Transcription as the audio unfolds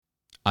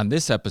On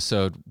this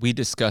episode, we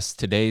discuss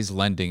today's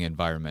lending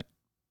environment.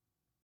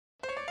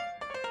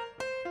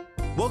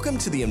 Welcome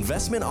to the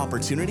Investment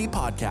Opportunity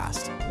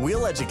Podcast.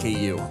 We'll educate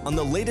you on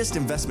the latest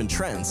investment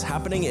trends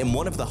happening in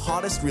one of the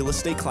hottest real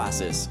estate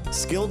classes,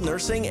 skilled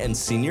nursing and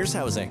seniors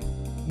housing.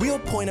 We'll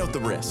point out the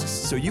risks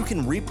so you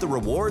can reap the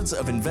rewards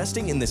of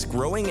investing in this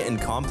growing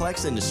and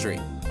complex industry.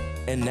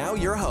 And now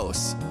your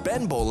hosts,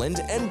 Ben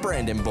Boland and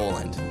Brandon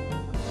Boland.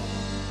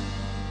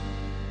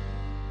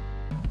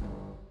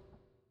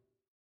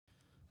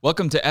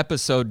 Welcome to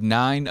episode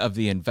 9 of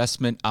the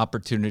Investment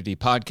Opportunity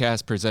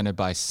Podcast presented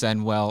by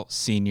Senwell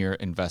Senior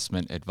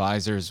Investment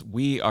Advisors.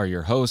 We are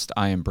your host.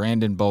 I am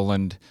Brandon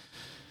Boland,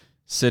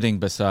 sitting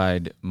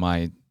beside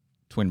my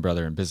twin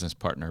brother and business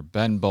partner,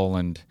 Ben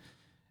Boland.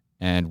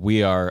 And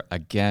we are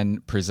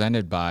again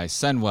presented by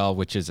Senwell,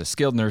 which is a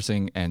skilled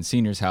nursing and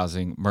seniors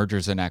housing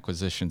mergers and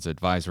acquisitions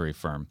advisory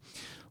firm.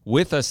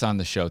 With us on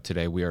the show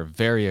today, we are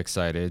very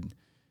excited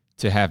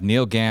to have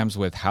Neil Gamss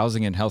with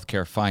Housing and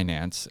Healthcare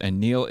Finance, and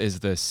Neil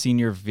is the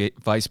Senior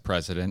Vice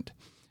President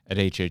at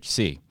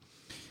HHC.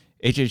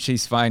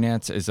 HHC's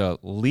Finance is a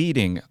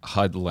leading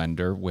HUD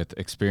lender with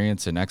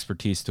experience and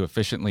expertise to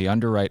efficiently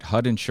underwrite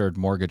HUD-insured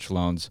mortgage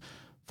loans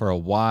for a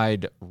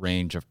wide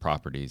range of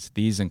properties.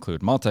 These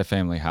include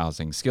multifamily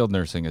housing, skilled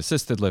nursing,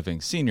 assisted living,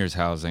 seniors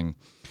housing,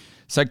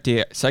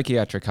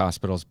 psychiatric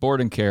hospitals,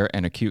 board and care,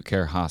 and acute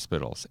care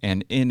hospitals.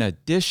 And in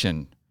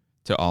addition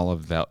to all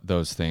of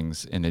those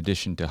things, in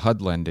addition to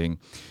HUD lending,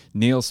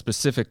 Neil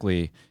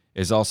specifically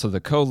is also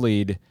the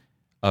co-lead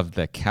of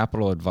the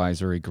capital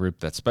advisory group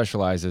that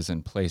specializes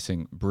in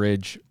placing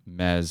bridge,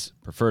 mezz,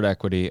 preferred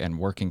equity, and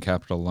working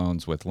capital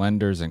loans with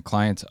lenders and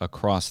clients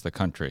across the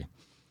country.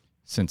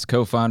 Since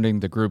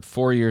co-founding the group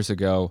 4 years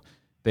ago,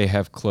 they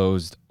have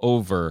closed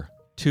over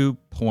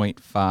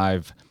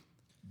 $2.5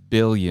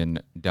 billion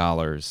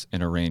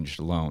in arranged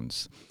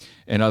loans.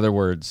 In other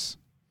words,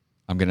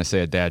 I'm going to say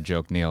a dad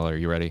joke. Neil, are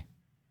you ready?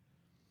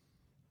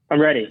 I'm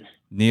ready.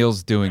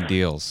 Neil's doing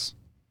deals.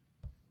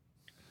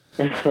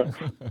 Love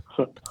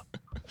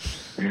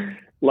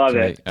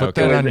it. Put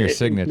that on your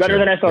signature. Better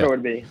than I thought it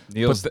would be.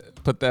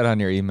 Put that on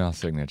your email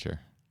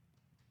signature.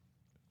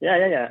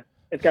 Yeah.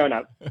 It's going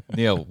up.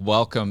 Neil,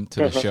 welcome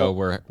to the show.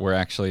 We're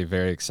actually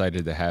very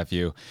excited to have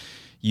you.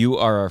 You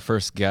are our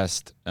first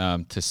guest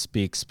to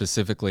speak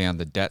specifically on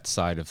the debt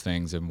side of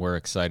things, and we're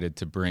excited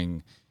to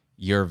bring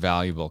your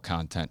valuable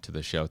content to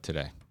the show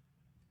today.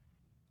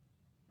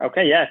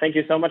 Okay, yeah. Thank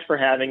you so much for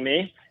having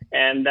me.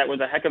 And that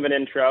was a heck of an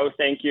intro.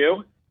 Thank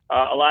you.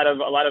 A lot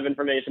of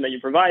information that you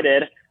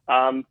provided.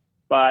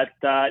 But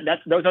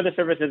those are the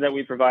services that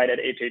we provide at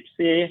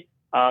HHC,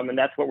 and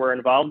that's what we're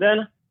involved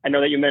in. I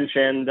know that you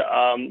mentioned,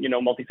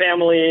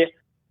 multifamily.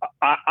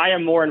 I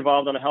am more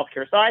involved on the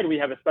healthcare side. We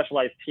have a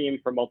specialized team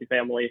for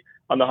multifamily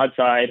on the HUD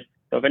side.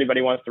 So if anybody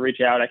wants to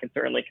reach out, I can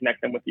certainly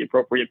connect them with the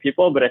appropriate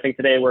people. But I think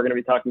today we're going to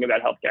be talking about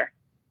healthcare.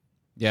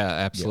 Yeah,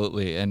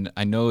 absolutely. Yeah. And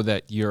I know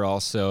that you're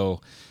also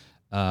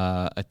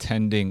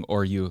attending,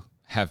 or you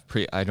have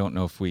I don't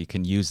know if we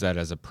can use that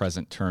as a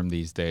present term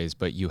these days,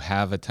 but you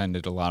have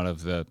attended a lot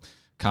of the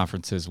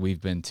conferences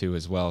we've been to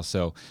as well.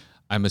 So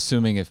I'm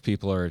assuming if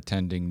people are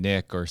attending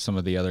NIC or some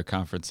of the other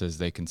conferences,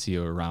 they can see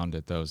you around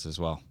at those as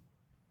well.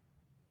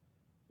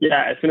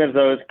 Yeah, as soon as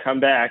those come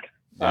back,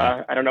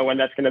 I don't know when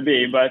that's going to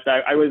be, but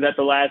I was at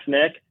the last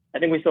NIC. I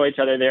think we saw each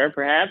other there,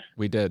 perhaps.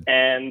 We did.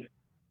 And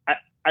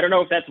I don't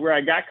know if that's where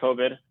I got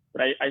COVID,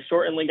 but I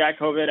shortly got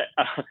COVID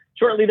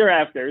shortly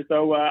thereafter.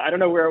 So I don't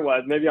know where it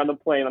was, maybe on the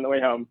plane on the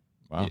way home.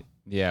 Wow.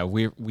 Yeah,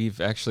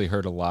 we've actually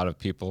heard a lot of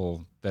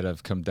people that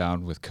have come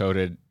down with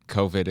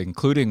COVID,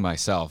 including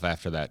myself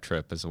after that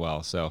trip as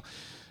well. So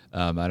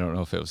I don't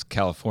know if it was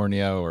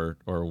California or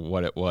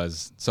what it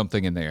was,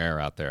 something in the air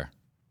out there.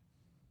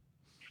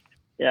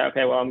 Yeah.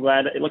 Okay. Well, I'm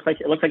glad. It looks like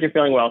you're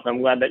feeling well, so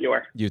I'm glad that you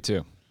are. You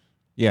too.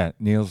 Yeah.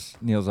 Neil's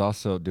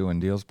also doing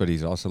deals, but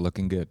he's also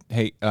looking good.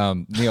 Hey,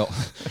 Neil.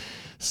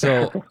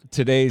 So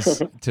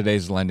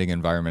today's lending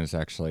environment is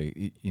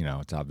actually,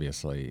 it's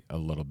obviously a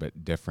little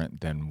bit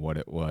different than what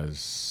it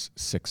was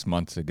 6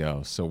 months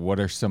ago. So what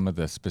are some of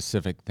the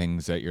specific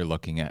things that you're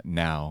looking at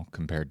now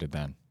compared to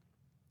then?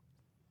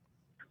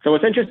 So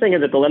what's interesting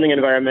is that the lending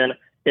environment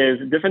is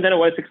different than it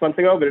was 6 months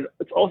ago, but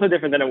it's also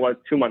different than it was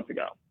 2 months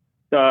ago.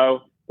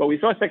 So what we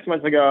saw 6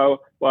 months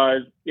ago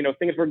was,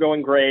 things were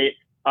going great.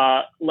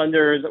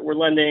 Lenders were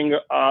lending.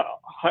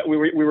 We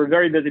were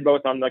very busy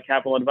both on the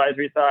capital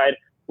advisory side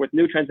with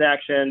new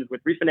transactions,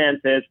 with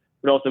refinances,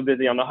 but also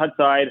busy on the HUD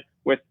side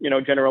with,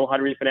 general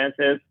HUD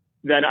refinances.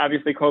 Then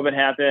obviously COVID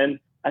happened.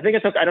 I think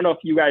it took, I don't know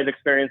if you guys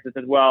experienced this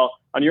as well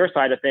on your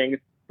side of things,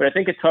 but I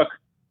think it took,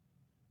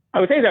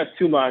 I would say about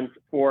 2 months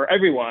for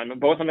everyone,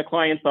 both on the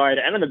client side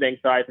and on the bank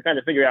side, to kind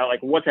of figure out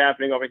like what's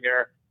happening over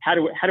here. How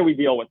do we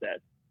deal with this?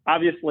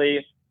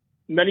 Obviously,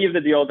 many of the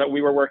deals that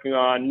we were working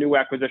on, new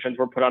acquisitions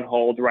were put on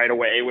hold right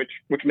away, which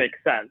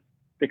makes sense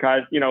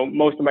because,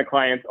 most of my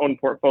clients own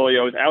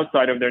portfolios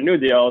outside of their new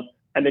deals,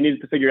 and they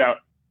needed to figure out,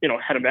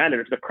 how to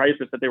manage the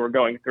crisis that they were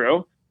going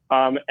through.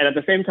 And at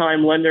the same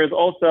time, lenders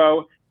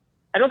also,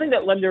 I don't think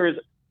that lenders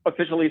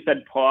officially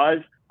said pause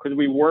because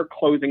we were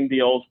closing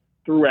deals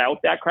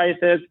throughout that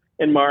crisis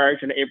in March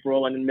and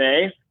April and in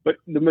May, but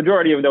the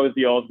majority of those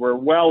deals were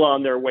well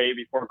on their way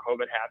before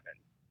COVID happened.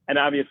 And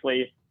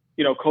obviously,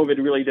 COVID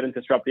really didn't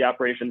disrupt the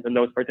operations in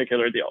those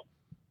particular deals.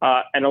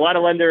 And a lot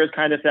of lenders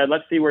kind of said,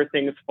 let's see where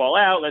things fall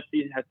out. Let's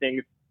see how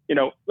things,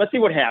 let's see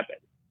what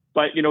happens.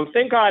 But,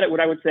 thank God, what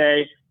I would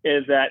say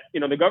is that,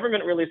 the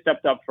government really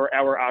stepped up for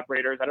our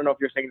operators. I don't know if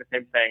you're saying the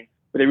same thing,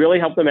 but they really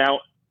helped them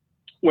out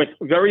with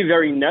very,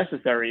 very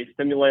necessary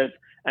stimulus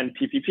and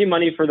PPP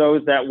money for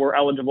those that were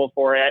eligible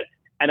for it.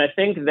 And I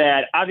think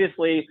that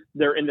obviously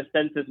they're in the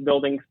census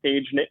building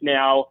stage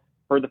now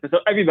for the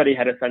facility. Everybody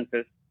had a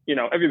census,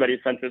 everybody's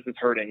census is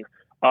hurting.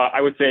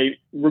 I would say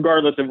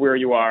regardless of where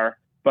you are,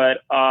 but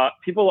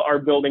people are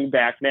building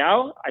back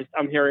now.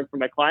 I'm hearing from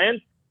my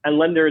clients, and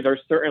lenders are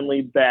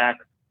certainly back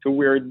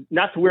to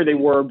not to where they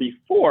were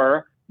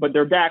before, but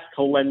they're back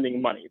to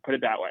lending money, put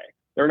it that way.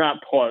 They're not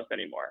paused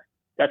anymore.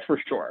 That's for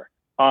sure.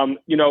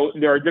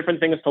 There are different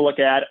things to look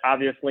at,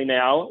 obviously,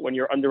 now when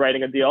you're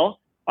underwriting a deal.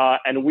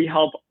 And we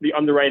help the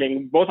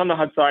underwriting both on the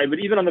HUD side, but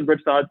even on the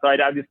bridge to HUD side.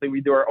 Obviously, we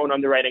do our own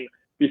underwriting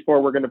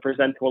before we're going to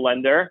present to a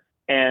lender.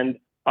 And,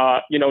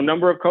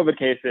 number of COVID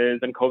cases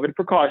and COVID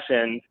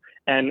precautions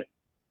and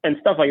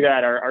stuff like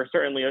that are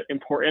certainly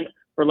important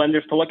for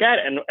lenders to look at.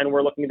 And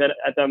we're looking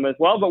at them as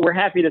well. But we're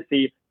happy to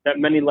see that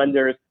many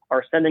lenders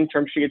are sending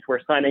term sheets.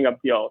 We're signing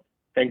up deals,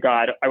 thank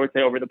God, I would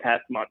say over the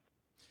past month.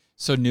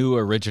 So new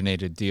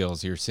originated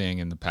deals you're seeing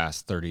in the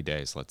past 30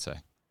 days, let's say.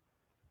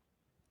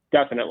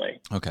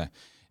 Definitely. Okay.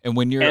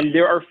 And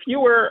there are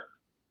fewer,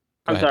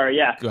 Go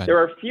ahead. There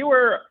are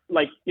fewer,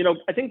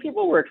 I think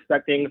people were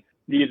expecting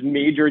these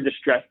major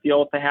distress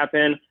deals to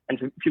happen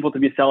and people to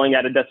be selling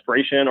out of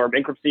desperation or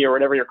bankruptcy or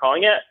whatever you're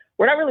calling it.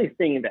 We're not really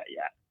seeing that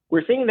yet.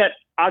 We're seeing that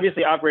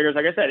obviously operators,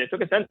 like I said, it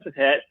took a census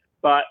hit,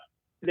 but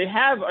they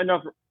have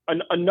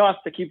enough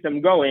to keep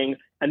them going,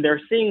 and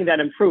they're seeing that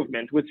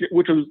improvement, that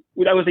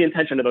was the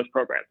intention of those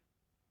programs.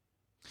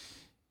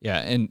 Yeah,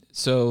 and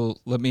so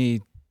let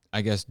me,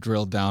 I guess,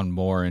 drill down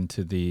more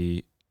into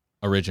the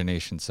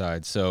origination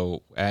side.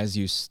 So as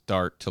you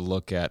start to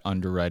look at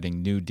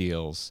underwriting new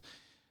deals,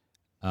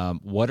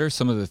 what are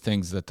some of the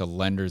things that the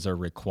lenders are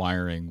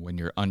requiring when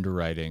you're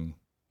underwriting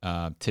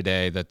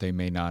today that they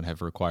may not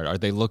have required? Are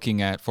they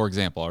looking at, for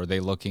example,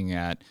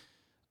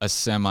 a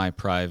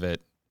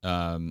semi-private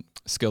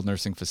skilled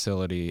nursing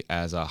facility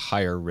as a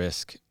higher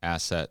risk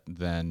asset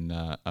than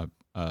a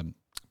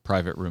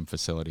private room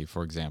facility,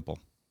 for example?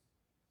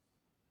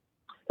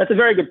 That's a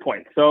very good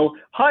point. So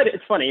HUD,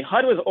 it's funny,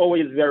 HUD was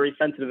always very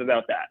sensitive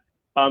about that.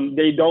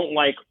 They don't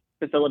like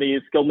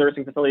facilities, skilled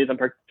nursing facilities in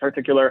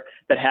particular,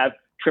 that have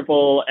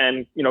triple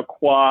and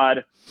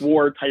quad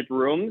ward type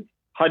rooms.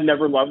 HUD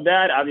never loved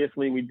that.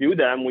 Obviously, we do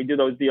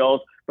those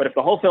deals. But if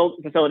the whole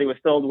facility was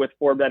filled with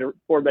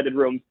four-bedded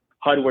rooms,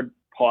 HUD would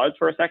pause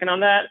for a second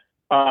on that.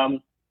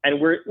 And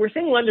we're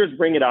seeing lenders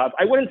bring it up.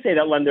 I wouldn't say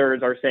that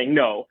lenders are saying,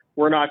 no,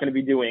 we're not going to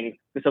be doing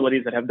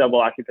facilities that have double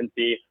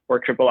occupancy or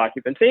triple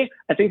occupancy.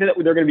 I think that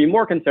they're going to be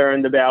more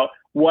concerned about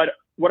what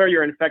are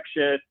your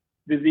infectious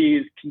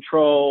disease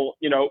control,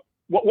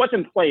 what's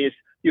in place.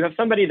 You have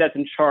somebody that's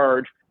in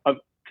charge of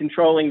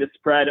controlling the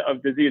spread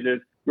of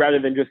diseases rather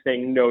than just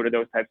saying no to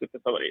those types of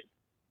facilities.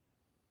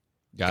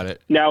 Got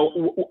it. Now,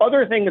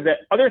 other things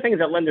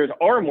that lenders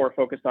are more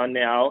focused on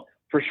now,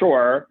 for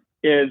sure,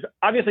 is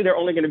obviously they're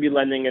only going to be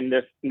lending in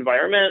this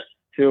environment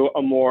to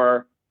a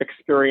more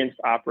experienced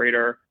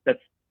operator that's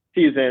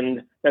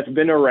seasoned, that's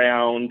been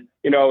around.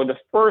 The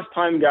first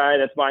time guy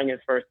that's buying his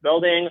first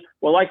building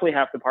will likely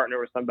have to partner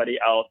with somebody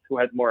else who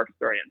has more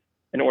experience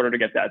in order to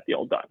get that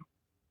deal done.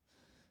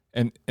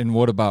 And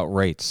what about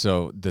rates?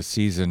 So the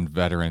seasoned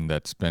veteran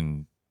that's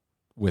been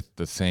with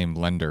the same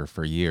lender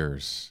for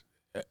years,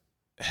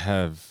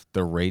 have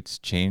the rates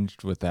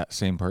changed with that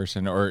same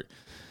person, or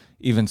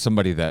even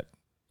somebody that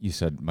you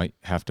said might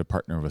have to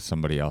partner with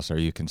somebody else? Are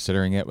you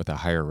considering it with a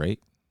higher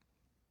rate?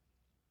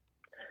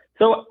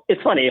 So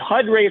it's funny,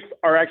 HUD rates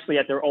are actually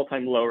at their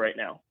all-time low right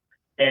now.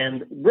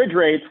 And bridge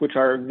rates, which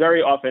are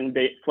very often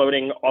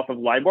floating off of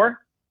LIBOR,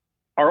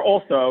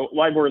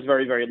 LIBOR is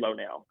very, very low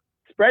now.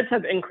 Spreads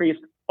have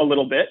increased a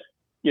little bit,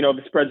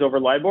 the spreads over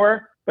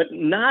LIBOR, but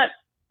not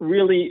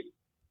really.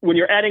 When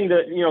you're adding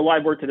the,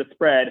 LIBOR to the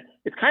spread,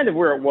 it's kind of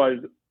where it was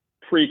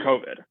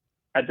pre-COVID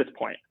at this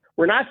point.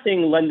 We're not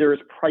seeing lenders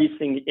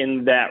pricing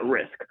in that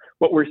risk.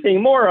 What we're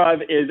seeing more of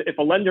is if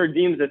a lender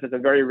deems this as a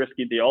very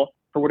risky deal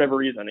for whatever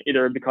reason,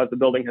 either because the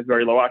building has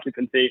very low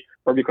occupancy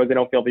or because they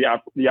don't feel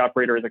the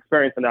operator is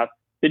experienced enough,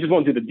 they just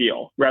won't do the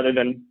deal rather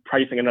than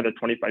pricing another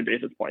 25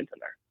 basis points in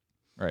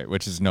there. Right,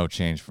 which is no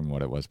change from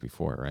what it was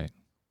before, right?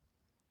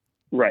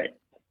 Right.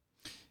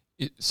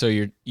 So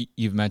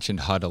you've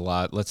mentioned HUD a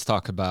lot. Let's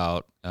talk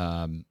about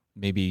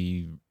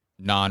maybe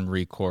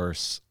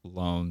non-recourse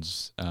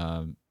loans.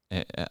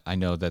 I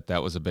know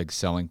that was a big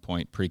selling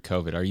point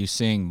pre-COVID. Are you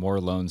seeing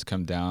more loans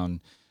come down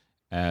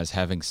as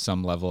having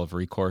some level of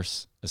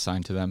recourse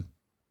assigned to them?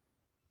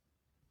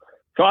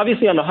 So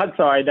obviously on the HUD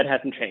side, that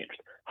hasn't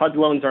changed. HUD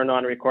loans are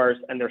non-recourse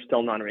and they're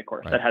still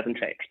non-recourse. Right. That hasn't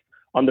changed.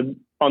 On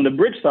the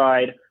bridge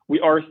side, we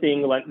are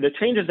seeing the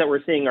changes that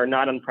we're seeing are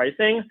not on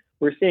pricing.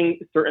 We're seeing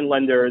certain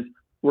lenders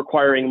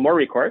requiring more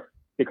recourse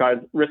because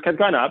risk has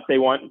gone up. They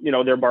want,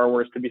 their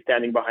borrowers to be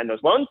standing behind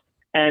those loans.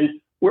 And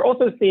we're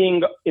also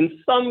seeing in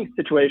some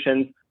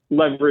situations,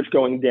 leverage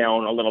going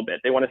down a little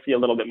bit. They want to see a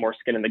little bit more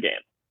skin in the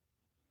game.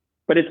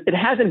 But it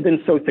hasn't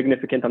been so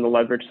significant on the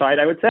leverage side,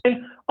 I would say.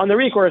 On the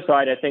recourse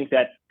side, I think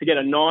that to get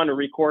a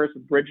non-recourse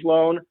bridge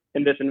loan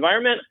in this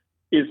environment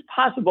is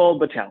possible,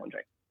 but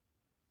challenging.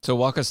 So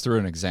walk us through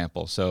an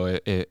example. So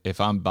if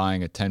I'm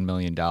buying a $10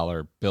 million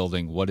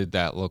building, what did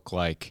that look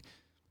like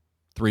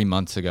 3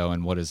 months ago,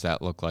 and what does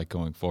that look like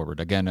going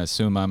forward? Again,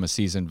 assume I'm a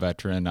seasoned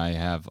veteran. I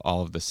have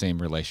all of the same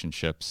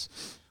relationships.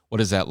 What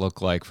does that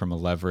look like from a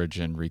leverage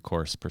and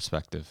recourse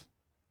perspective?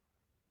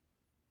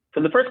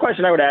 So the first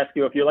question I would ask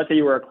you, let's say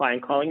you were a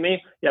client calling me,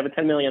 you have a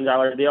 $10 million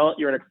deal,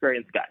 you're an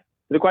experienced guy.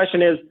 The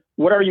question is,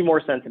 what are you more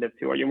sensitive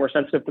to? Are you more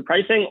sensitive to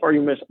pricing, or are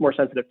you more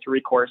sensitive to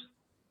recourse?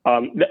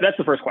 That's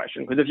the first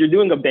question. Because if you're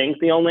doing a bank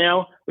deal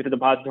now with a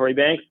depository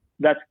bank,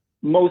 that's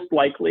most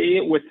likely,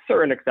 with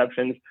certain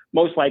exceptions,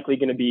 most likely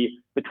going to be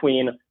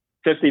between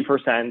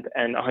 50%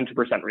 and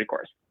 100%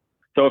 recourse.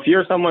 So if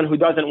you're someone who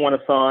doesn't want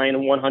to sign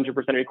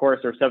 100% recourse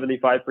or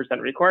 75%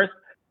 recourse,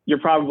 you're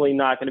probably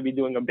not going to be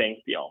doing a bank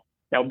deal.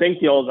 Now, bank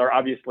deals are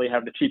obviously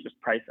have the cheapest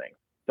pricing.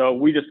 So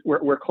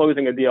we're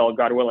closing a deal,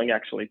 God willing,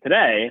 actually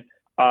today,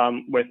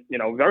 with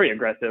very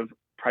aggressive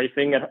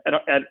pricing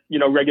at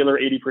regular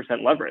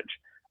 80% leverage.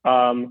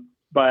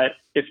 But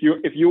if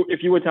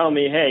you would tell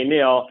me, hey,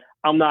 Neil,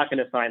 I'm not going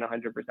to sign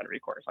 100%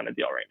 recourse on a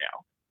deal right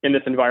now in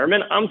this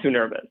environment, I'm too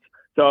nervous.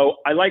 So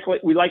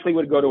we likely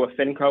would go to a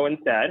FinCo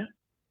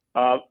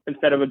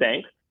instead of a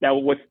bank. Now,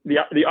 what's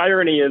the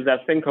irony is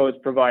that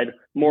FinCos provide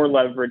more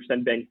leverage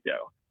than banks do.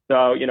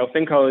 So,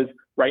 FinCos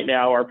right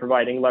now are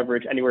providing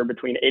leverage anywhere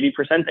between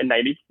 80% and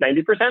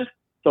 90%.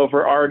 So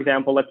for our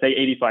example, let's say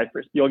 85%,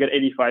 you'll get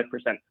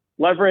 85%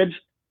 leverage,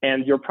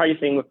 and your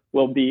pricing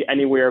will be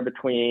anywhere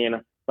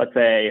between, let's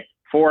say,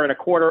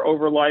 4.25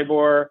 over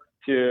LIBOR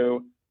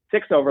to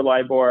 6 over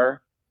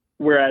LIBOR,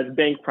 whereas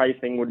bank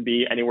pricing would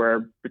be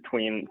anywhere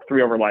between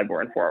 3 over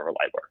LIBOR and 4 over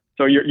LIBOR.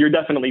 So you're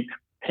definitely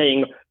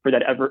paying for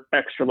that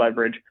extra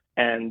leverage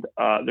and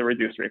the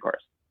reduced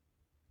recourse.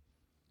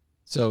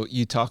 So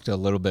you talked a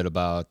little bit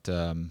about,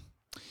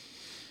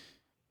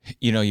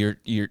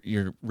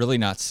 you're really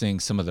not seeing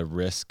some of the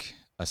risk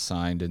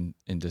assigned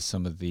into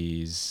some of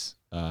these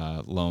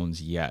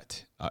loans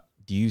yet.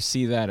 Do you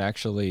see that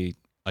actually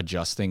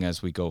adjusting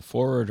as we go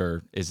forward,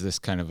 or is this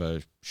kind of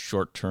a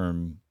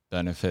short-term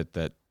benefit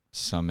that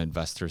some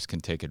investors can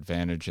take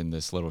advantage in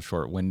this little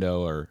short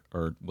window, or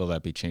will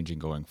that be changing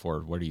going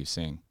forward? What are you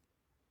seeing?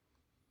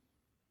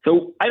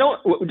 So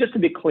just to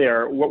be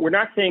clear, what we're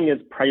not seeing is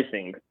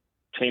pricing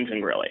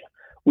changing really.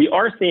 We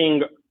are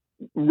seeing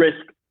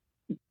risk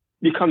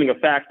becoming a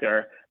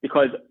factor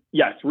because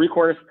yes,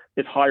 recourse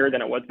is higher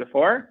than it was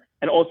before,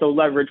 and also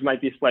leverage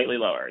might be slightly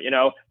lower.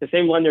 The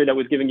same lender that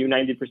was giving you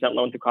 90%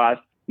 loan to cost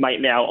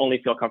might now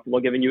only feel comfortable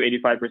giving you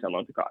 85%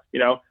 loan to cost,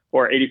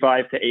 or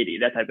 85 to 80,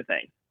 that type of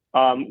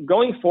thing.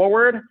 Going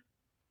forward,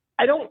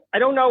 I don't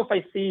know if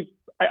I see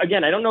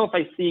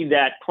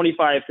that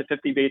 25 to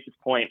 50 basis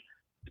point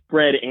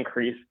spread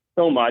increase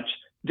so much,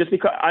 just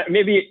because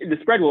maybe the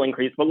spread will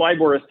increase, but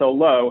LIBOR is so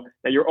low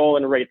that your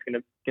all-in rate's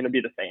going to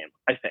be the same,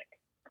 I think,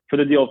 for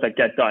the deals that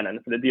get done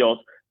and for the deals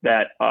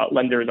that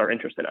lenders are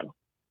interested in.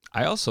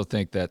 I also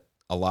think that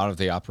a lot of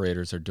the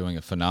operators are doing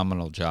a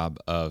phenomenal job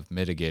of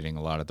mitigating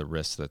a lot of the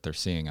risks that they're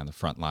seeing on the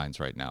front lines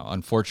right now.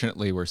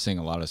 Unfortunately, we're seeing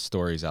a lot of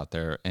stories out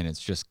there, and it's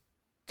just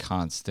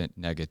constant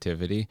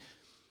negativity.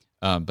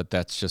 But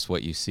that's just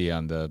what you see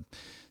on the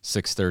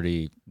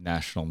 6:30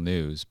 national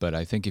news. But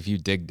I think if you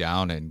dig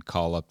down and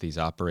call up these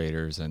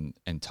operators and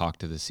talk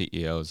to the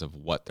CEOs of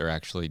what they're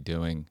actually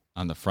doing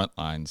on the front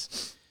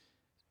lines,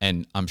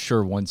 and I'm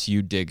sure once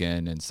you dig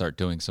in and start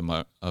doing some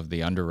of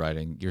the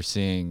underwriting, you're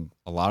seeing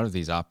a lot of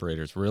these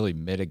operators really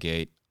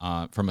mitigate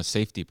from a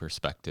safety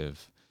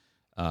perspective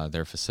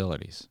their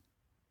facilities.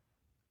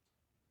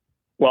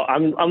 Well,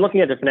 I'm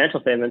looking at the financial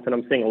statements and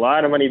I'm seeing a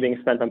lot of money being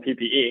spent on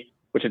PPE,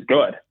 which is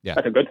good. Yeah.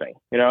 That's a good thing,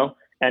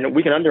 and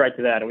we can underwrite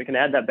to that and we can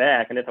add that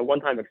back, and it's a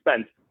one-time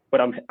expense, but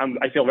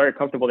I feel very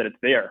comfortable that it's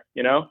there,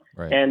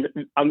 Right. And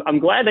I'm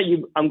glad that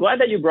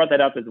you brought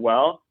that up as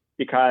well,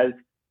 because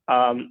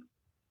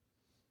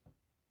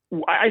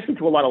I speak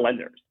to a lot of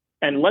lenders,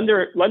 and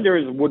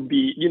lenders would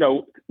be,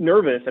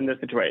 nervous in this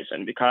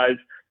situation because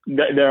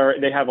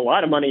they have a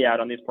lot of money out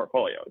on these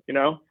portfolios,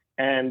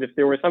 and if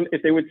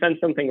they would send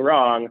something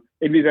wrong,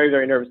 they'd be very,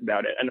 very nervous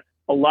about it. And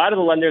a lot of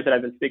the lenders that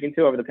I've been speaking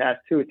to over the past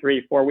 2,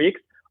 3, 4 weeks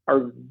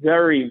are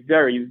very,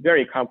 very,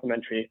 very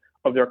complimentary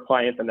of their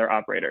clients and their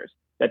operators.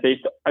 That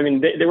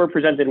they were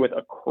presented with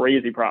a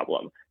crazy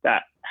problem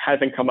that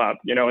hasn't come up,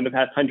 in the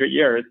past 100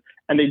 years.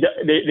 And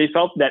they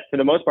felt that for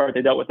the most part,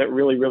 they dealt with it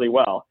really, really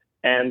well.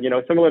 And,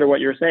 similar to what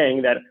you're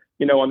saying, that,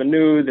 on the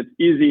news, it's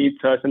easy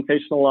to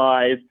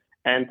sensationalize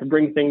and to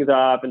bring things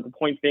up and to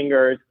point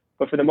fingers.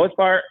 But for the most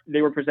part,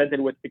 they were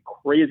presented with a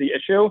crazy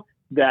issue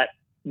that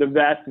the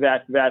vast,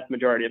 vast, vast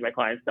majority of my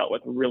clients dealt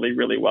with really,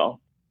 really well.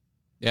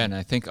 Yeah, and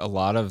I think a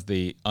lot of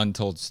the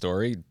untold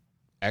story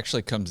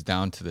actually comes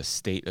down to the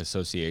state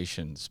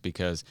associations,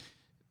 because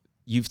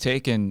you've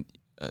taken,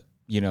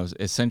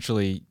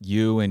 essentially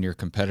you and your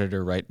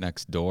competitor right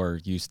next door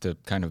used to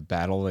kind of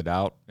battle it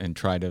out and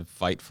try to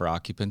fight for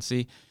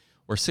occupancy.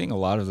 We're seeing a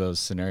lot of those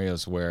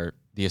scenarios where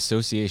the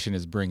association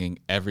is bringing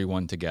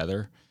everyone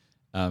together,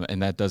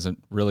 and that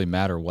doesn't really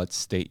matter what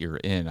state you're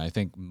in. I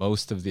think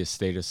most of the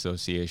state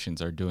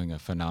associations are doing a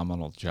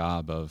phenomenal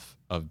job of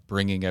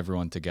bringing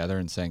everyone together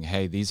and saying,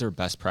 hey, these are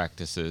best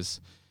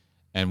practices,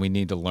 and we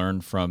need to learn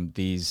from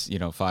these,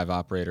 5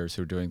 operators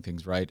who are doing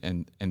things right.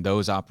 And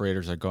those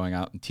operators are going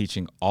out and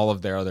teaching all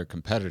of their other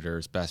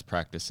competitors best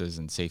practices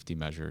and safety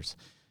measures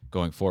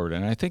going forward.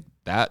 And I think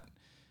that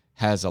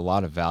has a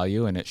lot of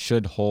value, and it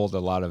should hold a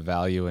lot of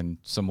value and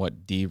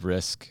somewhat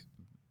de-risk,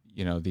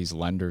 these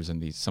lenders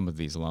and some of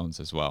these loans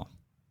as well.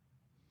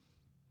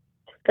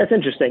 That's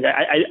interesting.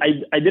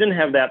 I didn't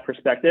have that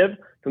perspective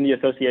from the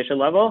association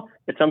level.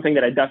 It's something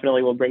that I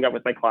definitely will bring up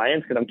with my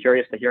clients because I'm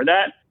curious to hear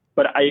that.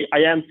 But I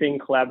am seeing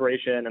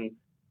collaboration and,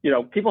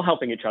 people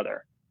helping each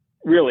other,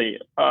 really.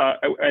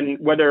 And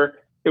whether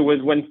it was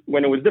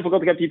when it was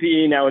difficult to get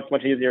PPE, now it's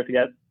much easier to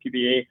get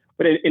PPE.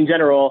 But in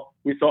general,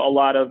 we saw a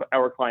lot of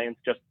our clients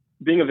just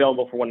being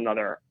available for one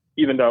another,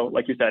 even though,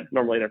 like you said,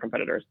 normally they're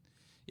competitors.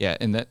 Yeah,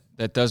 and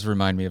that does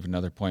remind me of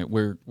another point.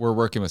 We're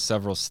working with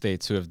several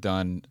states who have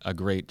done a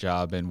great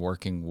job in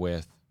working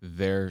with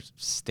their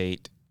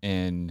state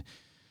in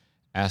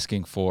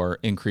asking for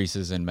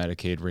increases in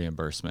Medicaid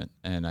reimbursement.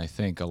 And I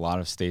think a lot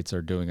of states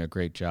are doing a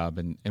great job,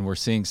 and we're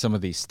seeing some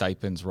of these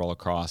stipends roll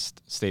across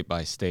state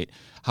by state.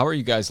 How are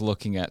you guys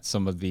looking at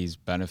some of these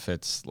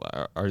benefits?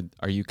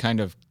 Are you kind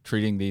of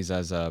treating these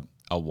as a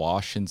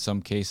wash in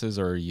some cases,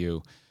 or are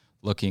you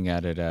looking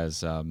at it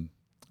as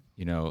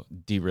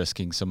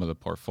de-risking some of the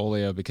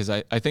portfolio? Because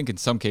I think in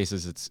some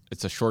cases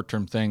it's a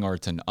short-term thing, or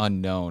it's an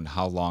unknown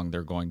how long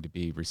they're going to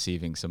be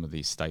receiving some of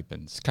these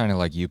stipends. It's kind of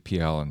like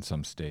UPL in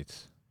some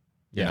states.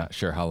 You're Yeah. not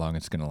sure how long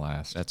it's going to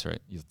last. That's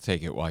right. You'll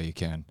take it while you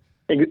can.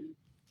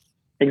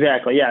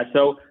 Exactly. Yeah.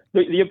 So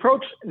the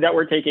approach that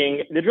we're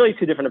taking, there's really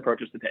 2 different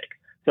approaches to take.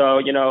 So,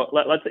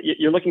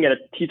 you're looking at a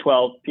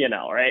T12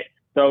 P&L, right?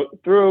 So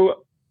through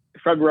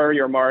February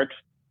or March,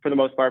 for the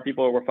most part,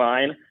 people were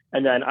fine.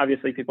 And then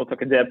obviously people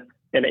took a dip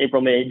in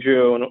April, May,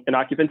 June in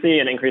occupancy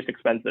and increased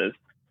expenses.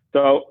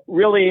 So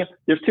really,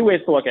 there's 2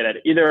 ways to look at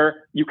it.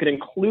 Either you could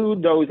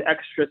include those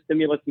extra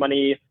stimulus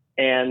money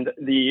and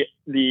the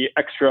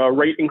extra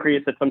rate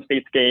increase that some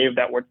states gave,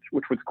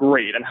 which was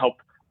great and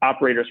helped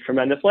operators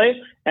tremendously.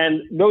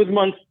 And those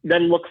months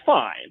then look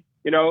fine.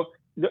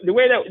 The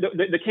way that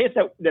the case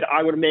that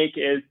I would make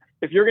is,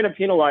 if you're going to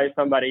penalize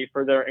somebody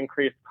for their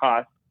increased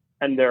costs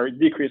and their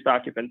decreased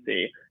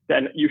occupancy,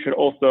 then you should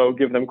also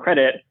give them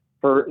credit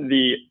for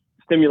the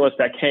stimulus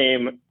that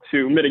came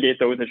to mitigate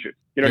those issues.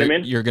 You know what I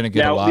mean? You're going to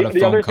get a lot of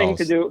phone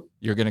calls.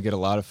 You're going to get a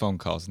lot of phone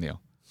calls,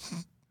 Neil,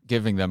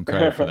 giving them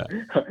credit for that.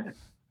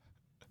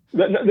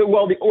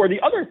 The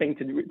other thing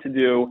to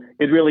do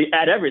is really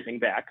add everything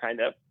back, kind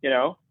of,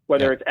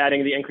 whether it's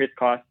adding the increased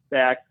costs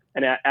back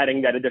and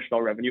adding that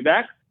additional revenue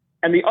back.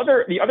 And the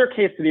other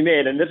case to be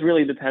made, and this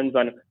really depends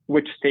on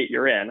which state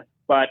you're in,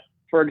 but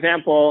for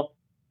example,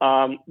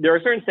 there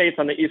are certain states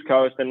on the East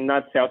Coast and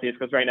not Southeast,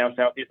 because right now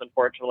Southeast,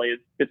 unfortunately,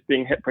 it's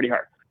being hit pretty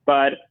hard.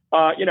 But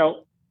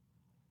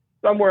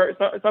somewhere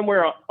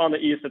on the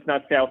East, it's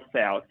not South.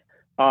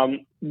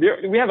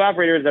 We have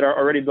operators that are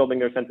already building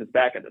their census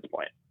back at this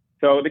point.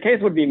 So the case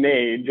would be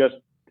made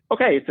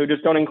so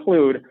just don't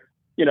include,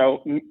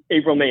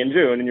 April, May, and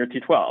June in your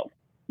T12.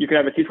 You could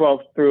have a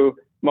T12 through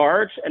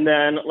March, and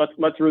then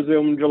let's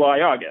resume July,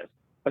 August,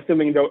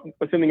 assuming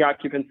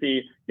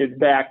occupancy is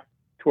back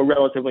to a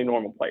relatively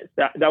normal place.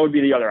 That would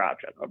be the other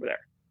option over there.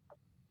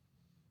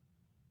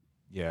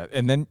 Yeah,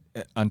 and then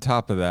on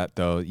top of that,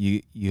 though,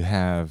 you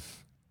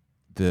have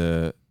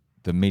the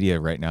media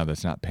right now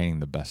that's not painting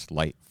the best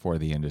light for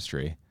the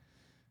industry.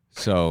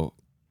 So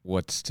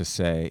what's to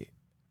say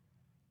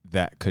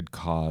that could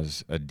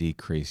cause a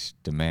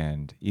decreased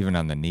demand, even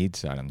on the need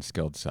side, on the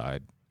skilled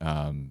side?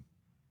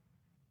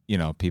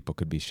 People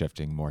could be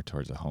shifting more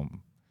towards a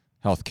home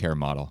healthcare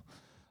model.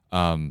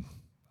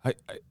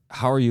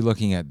 How are you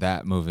looking at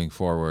that moving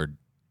forward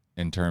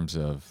in terms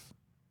of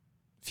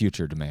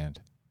future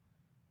demand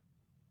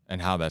and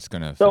how that's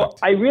going to affect? So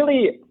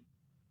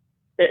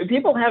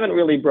people haven't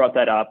really brought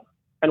that up.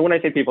 And when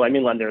I say people, I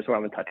mean lenders who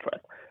I'm in touch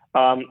with.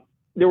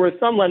 There were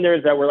some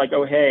lenders that were like,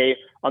 oh, hey,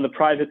 on the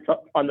private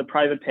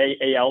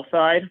pay AL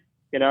side,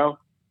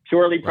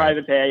 purely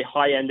private pay,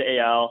 high-end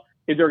AL,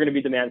 is there going to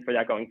be demand for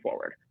that going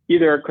forward?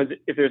 Either because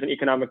if there's an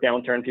economic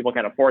downturn, people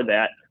can't afford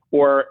that,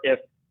 or if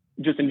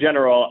just in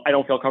general, I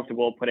don't feel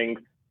comfortable putting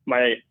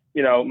my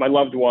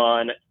loved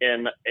one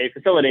in a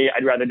facility,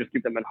 I'd rather just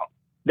keep them at home.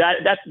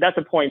 That's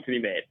a point to be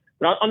made.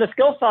 But on the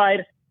skill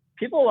side,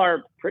 people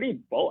are pretty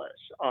bullish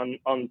on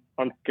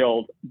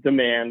skilled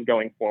demand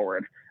going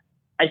forward.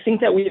 I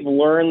think that we've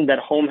learned that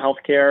home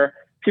healthcare,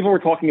 people were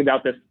talking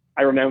about this,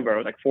 I remember, it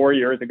was like 4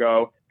 years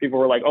ago, people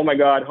were like, oh my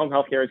God, home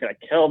healthcare is going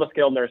to kill the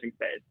skilled nursing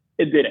space.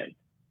 It didn't.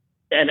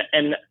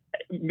 and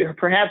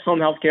perhaps home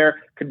healthcare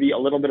could be a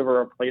little bit of a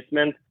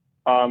replacement.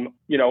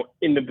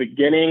 In the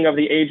beginning of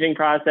the aging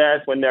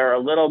process, when they're a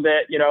little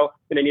bit, going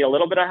to need a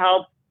little bit of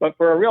help. But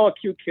for a real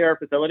acute care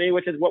facility,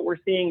 which is what we're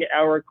seeing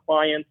our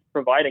clients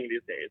providing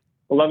these days,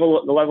 the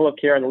level of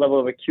care and the level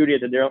of acuity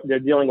that they're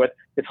dealing with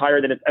is higher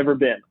than it's ever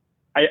been.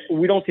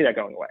 We don't see that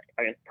going away.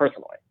 I mean,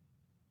 personally.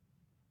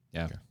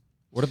 Yeah.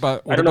 What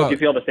about? I don't know if you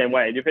feel the same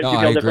way. Do you feel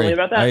I differently agree.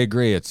 about that? I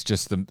agree. It's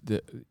just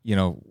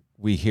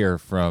we hear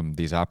from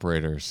these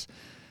operators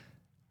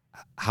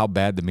how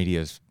bad the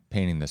media is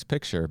painting this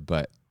picture,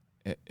 but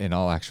in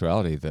all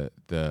actuality,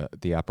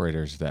 the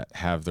operators that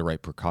have the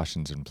right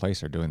precautions in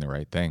place are doing the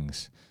right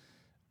things.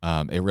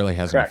 It really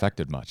hasn't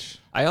affected much.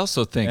 I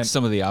also think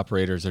some of the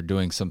operators are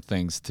doing some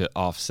things to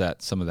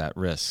offset some of that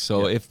risk.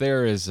 So if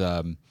there is,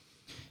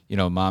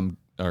 mom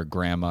or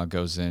grandma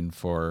goes in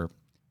for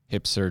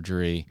hip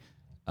surgery,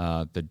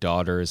 the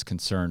daughter is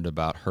concerned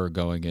about her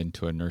going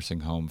into a nursing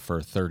home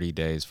for 30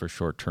 days for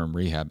short-term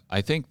rehab. I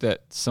think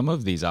that some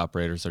of these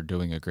operators are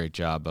doing a great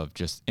job of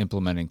just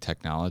implementing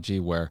technology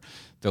where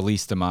the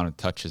least amount of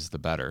touches, the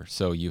better.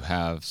 So you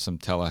have some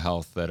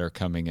telehealth that are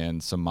coming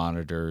in, some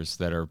monitors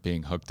that are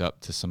being hooked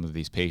up to some of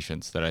these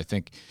patients that I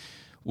think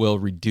will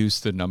reduce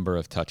the number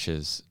of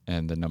touches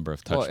and the number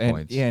of touch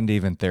points. And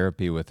even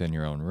therapy within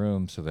your own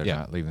room, so they're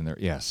not leaving there.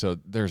 Yeah, so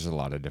there's a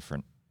lot of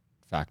different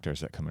factors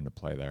that come into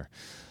play there.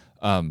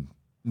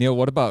 Neil,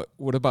 what about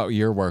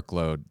your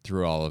workload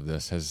through all of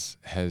this?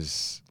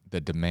 Has the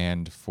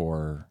demand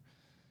for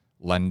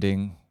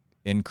lending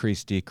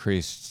increased,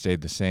 decreased,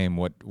 stayed the same?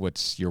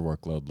 What's your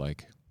workload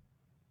like?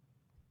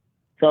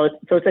 So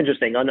it's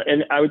interesting.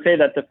 And I would say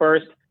that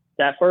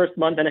that first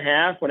month and a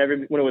half, when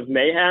it was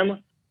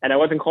mayhem, and I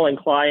wasn't calling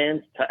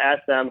clients to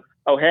ask them,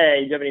 oh, hey,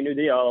 do you have any new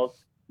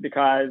deals?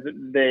 Because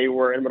they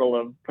were in the middle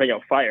of putting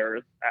out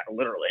fires,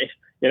 literally,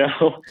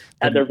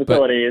 at their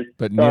facilities.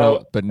 But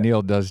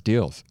Neil does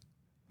deals.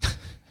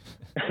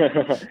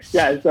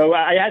 Yeah, so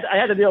I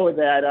had to deal with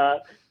that.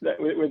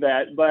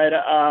 But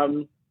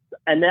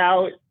and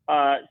now,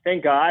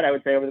 thank God, I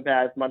would say over the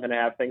past month and a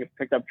half, things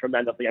picked up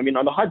tremendously. I mean,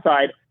 on the HUD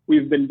side,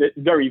 we've been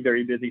very,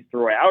 very busy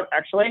throughout,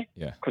 actually,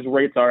 because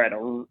rates are at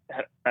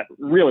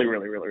really,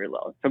 really, really, really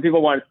low. So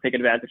people want to take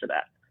advantage of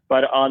that.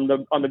 But on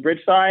the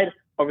bridge side,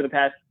 over the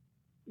past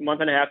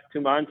month and a half,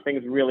 2 months,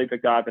 things really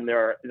picked up, and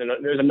there's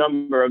a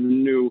number of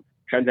new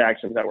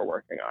transactions that we're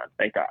working on.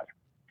 Thank God.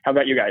 How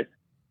about you guys?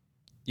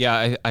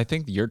 Yeah, I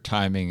think your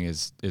timing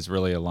is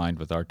really aligned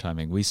with our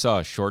timing. We saw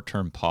a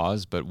short-term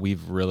pause, but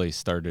we've really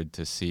started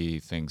to see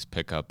things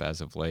pick up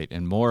as of late.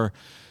 And more,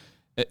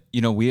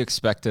 we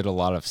expected a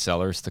lot of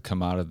sellers to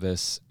come out of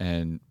this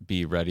and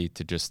be ready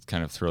to just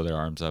kind of throw their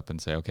arms up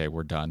and say, okay,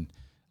 we're done.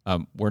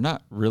 We're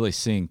not really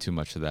seeing too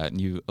much of that.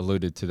 And you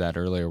alluded to that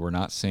earlier. We're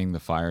not seeing the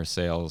fire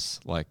sales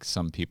like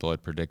some people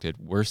had predicted.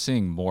 We're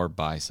seeing more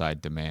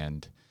buy-side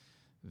demand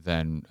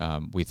than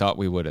we thought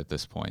we would at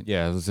this point.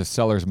 Yeah, it was a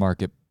seller's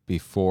market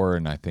before,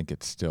 and I think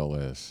it still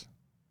is.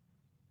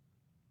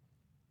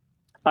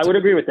 I would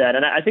agree with that,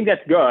 and I think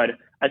that's good.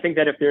 I think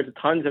that if there's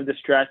tons of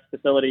distressed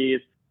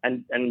facilities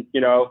and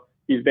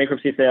these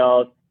bankruptcy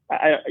sales,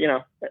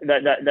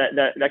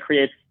 that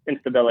creates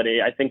instability.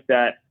 I think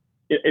that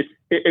it's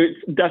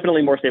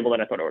definitely more stable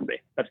than I thought it would be.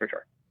 That's for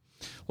sure.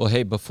 Well,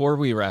 hey, before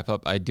we wrap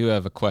up, I do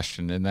have a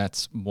question, and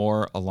that's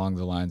more along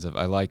the lines of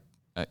I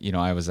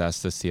was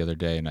asked this the other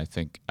day, and I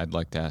think I'd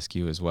like to ask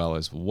you as well,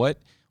 is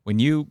when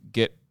you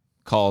get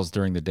calls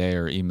during the day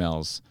or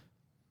emails,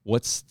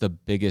 what's the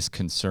biggest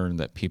concern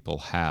that people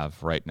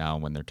have right now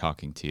when they're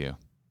talking to you?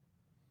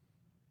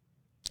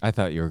 I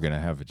thought you were going to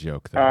have a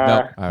joke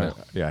there. No.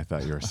 I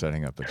thought you were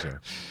setting up a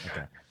joke.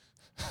 Okay.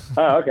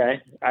 Oh,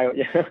 okay.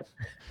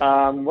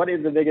 What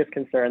is the biggest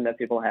concern that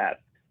people have?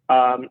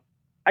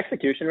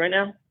 Execution right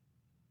now.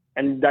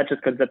 And that's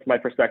just because that's my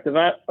perspective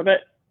of it.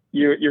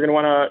 You're going to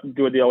want to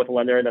do a deal with a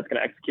lender that's going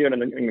to execute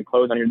and then going to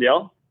close on your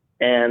deal.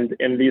 And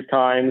in these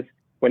times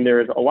when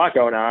there's a lot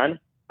going on,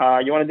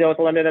 you want to deal with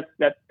a lender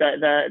that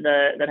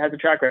has a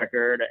track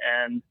record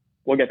and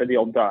will get the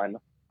deal done.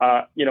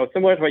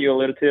 Similar to what you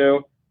alluded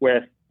to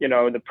with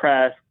the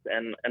press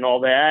and all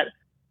that.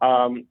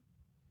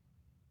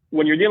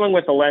 When you're dealing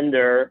with a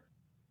lender,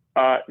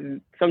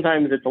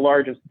 sometimes it's a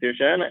large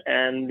institution,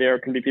 and there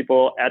can be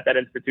people at that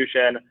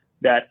institution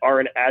that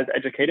aren't as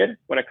educated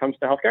when it comes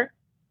to healthcare.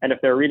 And if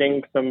they're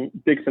reading some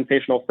big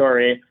sensational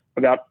story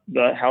about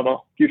how the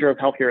future of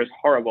healthcare is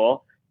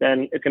horrible,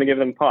 then it's going to give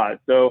them pause.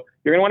 So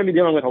you're going to want to be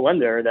dealing with a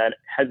lender that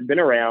has been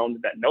around,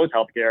 that knows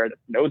healthcare, that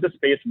knows the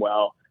space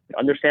well, that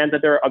understands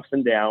that there are ups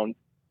and downs.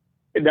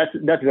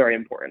 That's very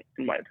important,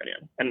 in my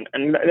opinion.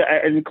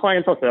 And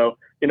clients also,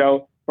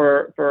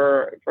 for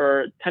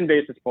 10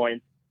 basis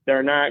points,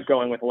 they're not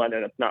going with a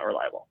lender that's not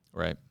reliable.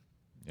 Right.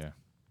 Yeah.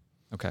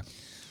 Okay.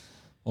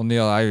 Well,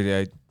 Neil,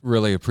 I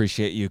really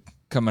appreciate you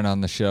coming on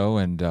the show.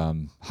 And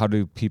how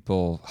can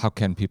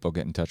people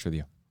get in touch with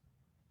you?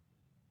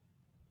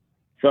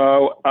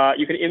 So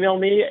you can email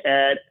me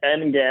at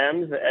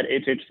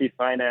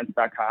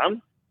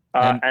ngamss@hhcfinance.com.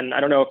 And I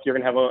don't know if you're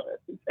going to have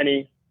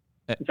any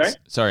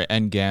Sorry?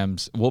 And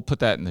Gamss. We'll put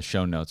that in the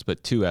show notes,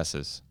 but 2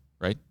 S's,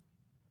 right?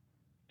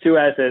 2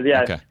 S's,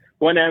 yes. Okay.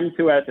 1 M,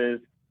 2 S's.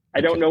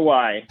 I don't know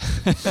why.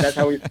 That's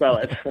how we spell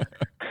it.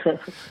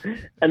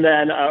 And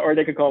then, or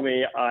they could call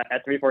me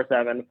at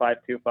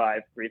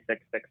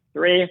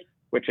 347-525-3663,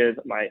 which is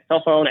my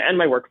cell phone and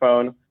my work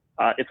phone.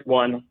 It's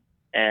 1,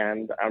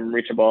 and I'm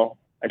reachable.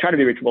 I try to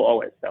be reachable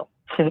always. So.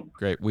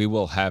 Great. We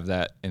will have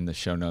that in the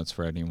show notes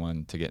for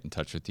anyone to get in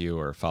touch with you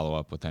or follow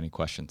up with any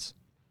questions.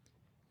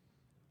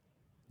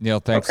 Neil,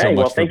 thanks so much.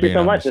 Well, for thank you being so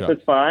on much. the This show.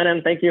 was fun,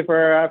 and thank you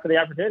for the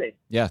opportunity.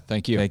 Yeah,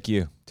 thank you. Thank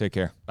you. Take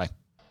care. Bye.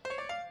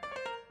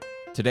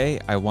 Today,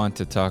 I want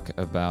to talk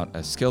about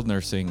a skilled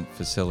nursing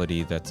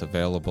facility that's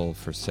available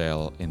for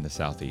sale in the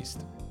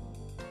Southeast.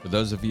 For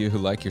those of you who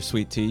like your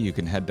sweet tea, you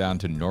can head down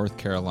to North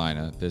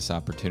Carolina. This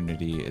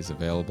opportunity is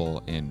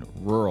available in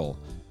rural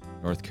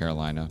North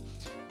Carolina.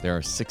 There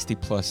are 60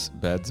 plus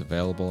beds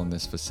available in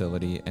this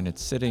facility, and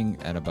it's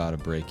sitting at about a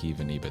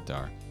break-even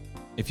EBITDAR.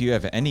 If you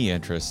have any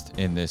interest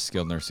in this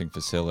skilled nursing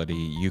facility,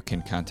 you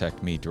can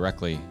contact me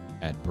directly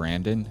at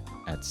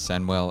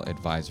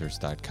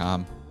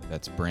brandon@senwelladvisors.com.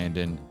 That's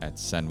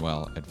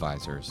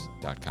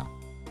brandon@senwelladvisors.com.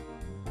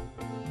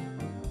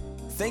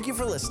 Thank you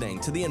for listening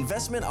to the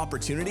Investment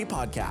Opportunity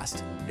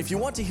Podcast. If you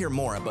want to hear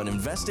more about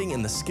investing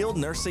in the skilled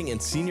nursing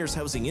and seniors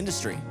housing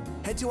industry,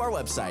 head to our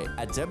website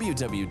at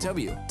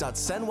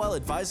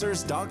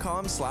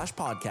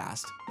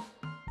www.senwelladvisors.com/podcast.